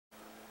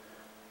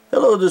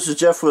Hello, this is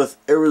Jeff with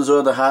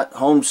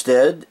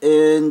ArizonaHotHomestead,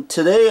 and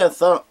today I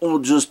thought we'll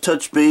just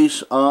touch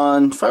base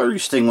on fire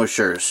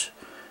extinguishers.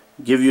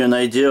 Give you an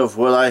idea of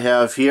what I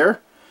have here,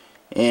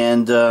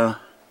 and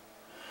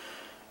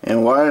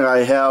why I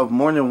have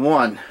more than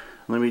one.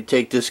 Let me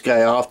take this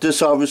guy off.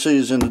 This obviously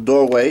is in the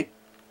doorway.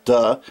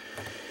 Duh.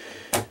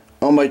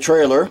 On my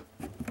trailer.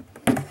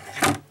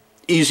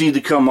 Easy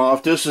to come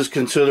off. This is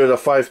considered a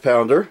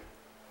 5-pounder.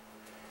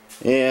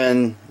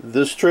 And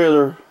this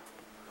trailer,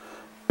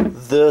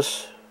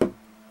 this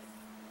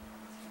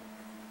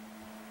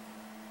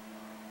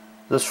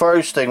fire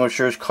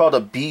extinguisher is called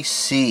a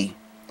BC,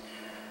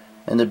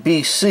 and the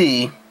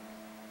BC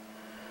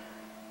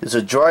is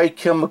a dry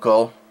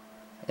chemical,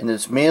 and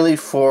it's mainly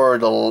for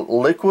the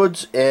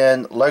liquids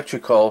and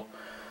electrical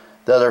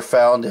that are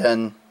found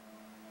in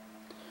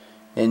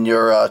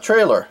your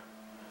trailer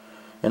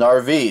in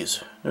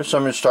RVs. There's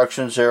some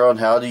instructions there on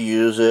how to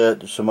use it.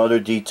 There's some other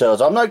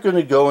details. I'm not going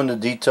to go into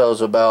details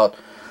about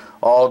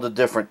all the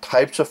different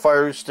types of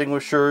fire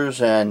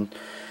extinguishers and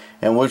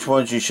which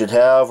ones you should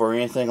have or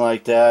anything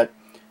like that.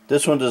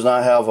 This one does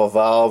not have a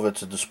valve.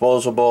 It's a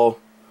disposable.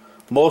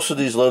 Most of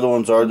these little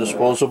ones are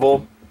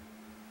disposable.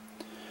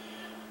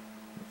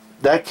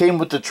 That came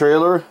with the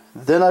trailer.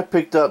 Then I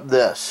picked up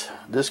this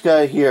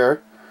guy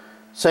here,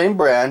 same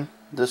brand.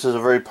 This is a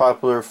very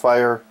popular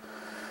fire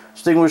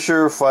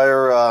extinguisher,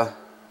 fire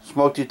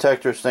smoke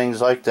detectors, things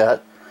like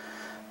that.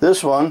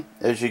 This one,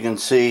 as you can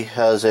see,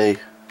 has a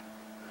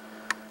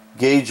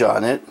gauge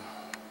on it,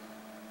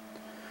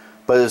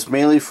 but it's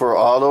mainly for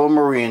auto and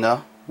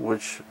marina,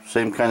 which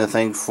same kind of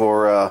thing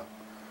for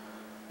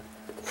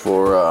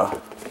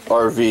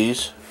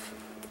RVs.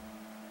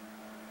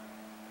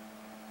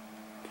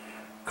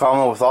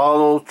 Common with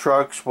auto,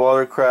 trucks,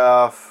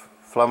 watercraft,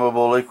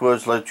 flammable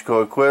liquids,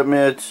 electrical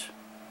equipment,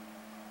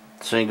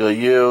 single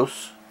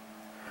use.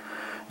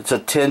 It's a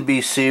 10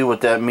 BC.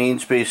 What that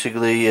means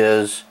basically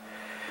is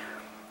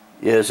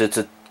it's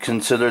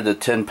considered a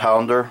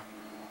 10-pounder.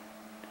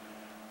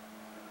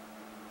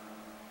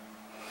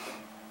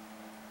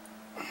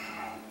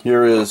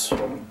 Here is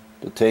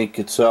the tank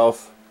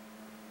itself.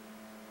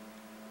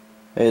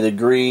 Hey, the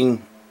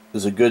green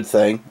is a good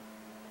thing.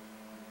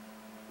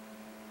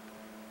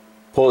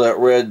 Pull that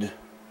red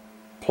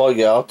plug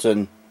out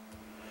and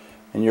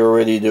you're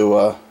ready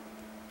to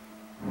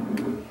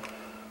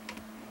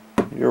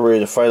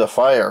fight a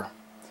fire.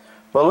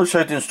 But it looks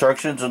like the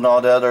instructions and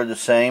all that are the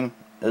same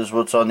as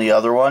what's on the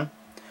other one.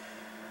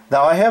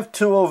 Now I have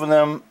two of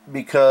them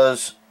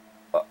because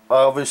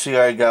obviously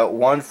I got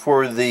one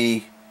for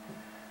the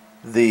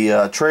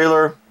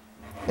trailer,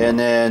 and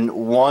then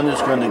one is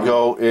going to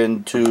go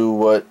into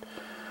what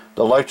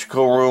the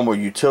electrical room or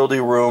utility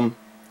room,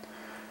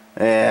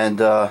 and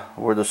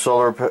where the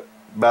solar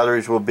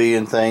batteries will be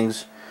and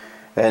things.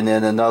 And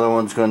then another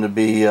one's going to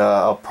be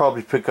I'll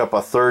probably pick up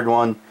a third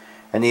one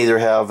and either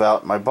have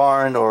out in my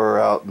barn or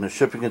out in the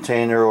shipping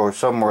container or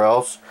somewhere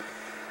else,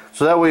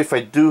 so that way if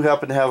I do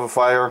happen to have a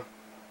fire,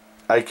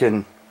 I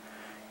can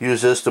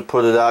use this to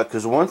put it out.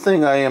 Because one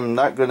thing I am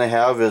not going to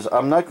have is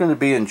I'm not going to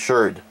be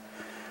insured.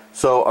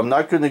 So I'm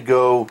not going to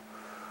go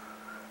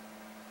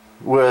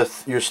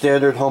with your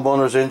standard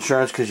homeowner's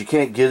insurance, because you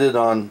can't get it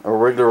on a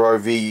regular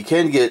RV. You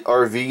can get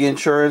RV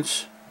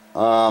insurance,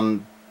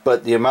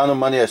 but the amount of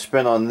money I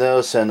spent on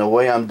this and the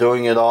way I'm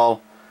doing it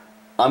all,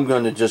 I'm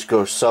going to just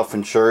go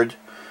self-insured.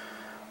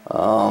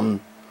 I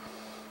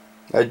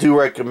do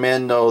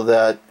recommend though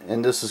that,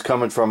 and this is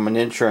coming from an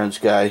insurance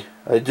guy,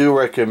 I do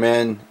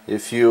recommend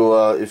if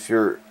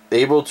you're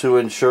able to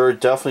insure,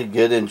 definitely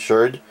get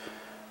insured.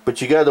 But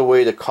you got to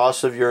weigh the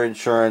cost of your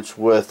insurance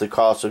with the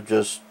cost of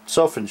just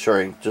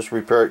self-insuring. Just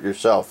repair it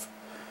yourself.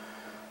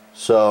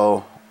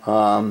 So,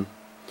 but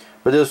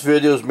this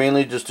video is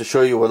mainly just to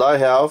show you what I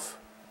have.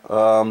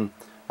 I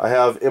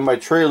have in my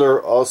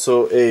trailer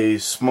also a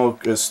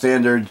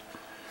standard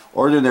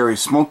ordinary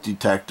smoke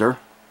detector.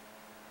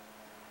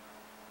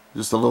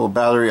 Just a little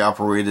battery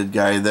operated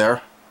guy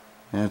there.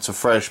 And it's a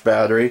fresh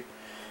battery.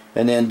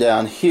 And then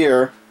down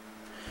here,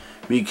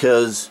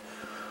 because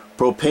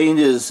propane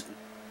is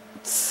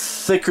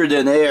thicker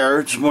than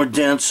air, it's more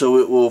dense, so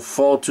it will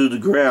fall to the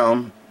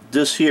ground.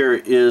 This here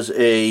is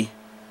I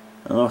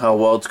don't know how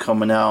well it's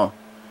coming out,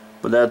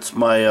 but that's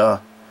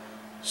my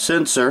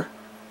sensor.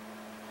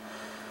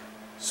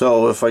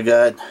 So if I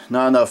got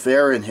not enough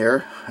air in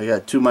here, I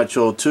got too much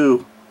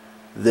O2,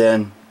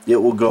 then it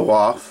will go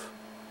off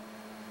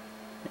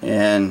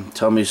and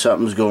tell me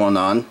something's going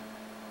on.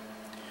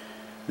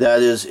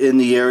 That is in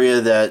the area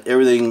that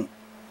everything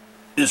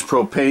is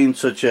propane,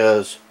 such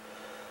as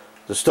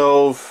the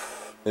stove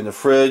and the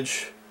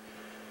fridge,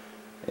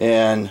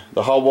 and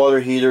the hot water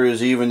heater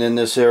is even in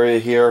this area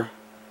here,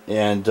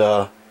 and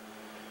the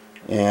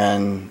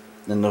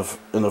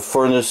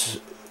furnace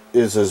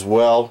is as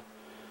well.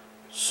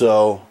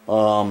 So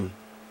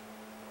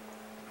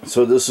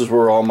so this is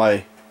where all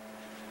my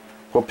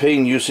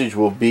propane usage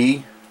will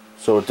be,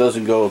 so it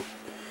doesn't go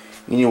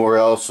anywhere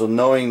else. So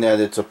knowing that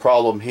it's a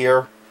problem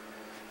here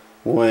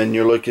when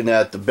you're looking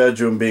at the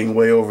bedroom being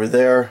way over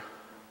there,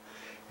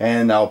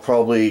 and I'll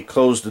probably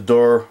close the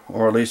door,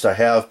 or at least I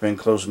have been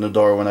closing the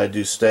door when I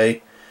do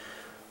stay.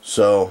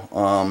 So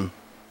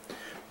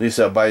at least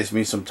that buys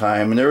me some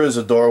time. And there is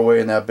a doorway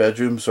in that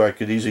bedroom, so I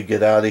could easily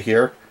get out of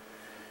here,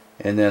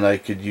 and then I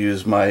could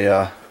use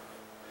my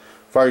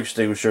fire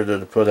extinguisher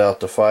to put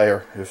out the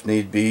fire if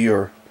need be,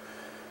 or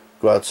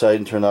go outside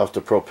and turn off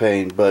the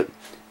propane. But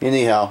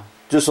anyhow,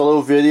 just a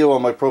little video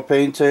on my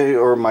propane tank,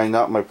 or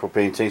not my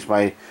propane tanks,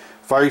 my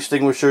fire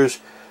extinguishers.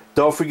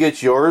 Don't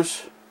forget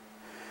yours.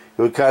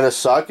 It would kind of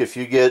suck if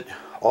you get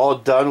all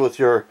done with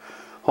your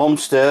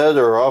homestead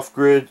or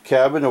off-grid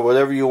cabin or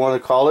whatever you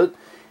want to call it,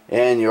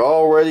 and you're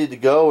all ready to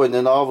go, and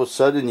then all of a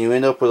sudden you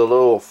end up with a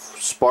little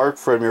spark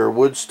from your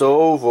wood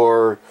stove,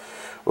 or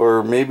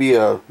maybe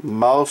a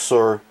mouse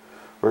or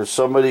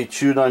somebody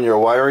chewed on your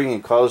wiring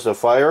and caused a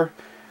fire,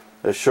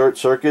 a short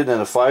circuit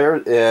and a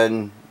fire,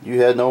 and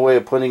you had no way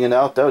of putting it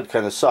out. That would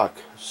kind of suck.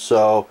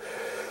 So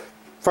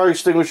fire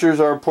extinguishers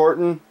are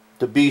important.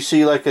 The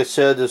BC, like I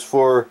said, is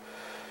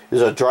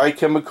a dry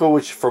chemical,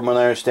 which from what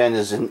I understand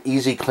is an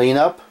easy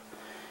cleanup.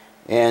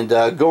 And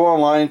go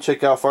online,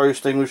 check out fire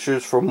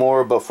extinguishers for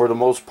more, but for the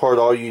most part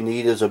all you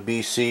need is a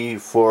BC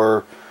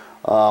for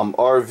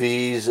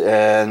RVs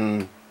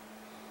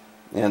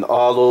and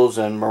autos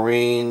and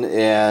marine,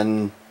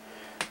 and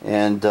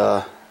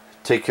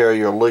take care of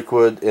your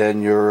liquid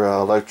and your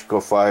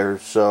electrical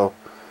fires. So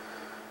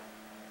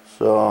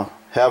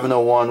having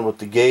a one with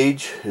the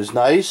gauge is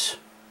nice,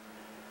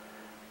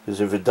 because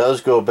if it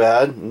does go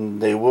bad,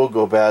 and they will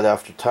go bad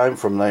after time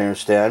from what I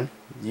understand,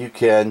 you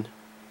can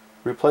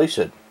replace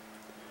it.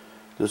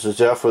 This is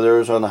Jeff with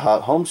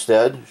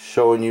ArizonaHotHomestead,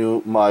 showing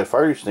you my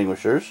fire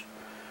extinguishers.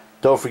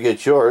 Don't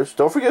forget yours.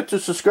 Don't forget to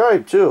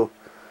subscribe too.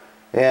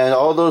 And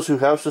all those who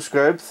have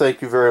subscribed,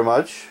 thank you very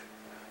much.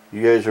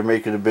 You guys are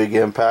making a big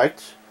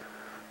impact.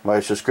 My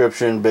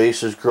subscription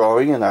base is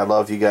growing, and I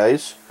love you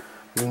guys.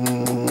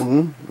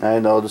 I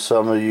know to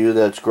some of you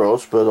that's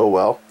gross, but oh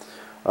well.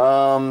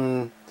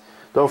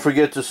 Don't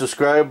forget to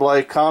subscribe,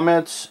 like,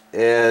 comments,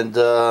 and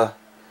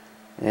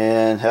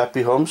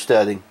happy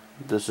homesteading.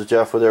 This is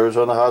Jeff with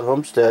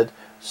ArizonaHotHomestead,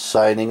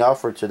 signing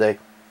off for today.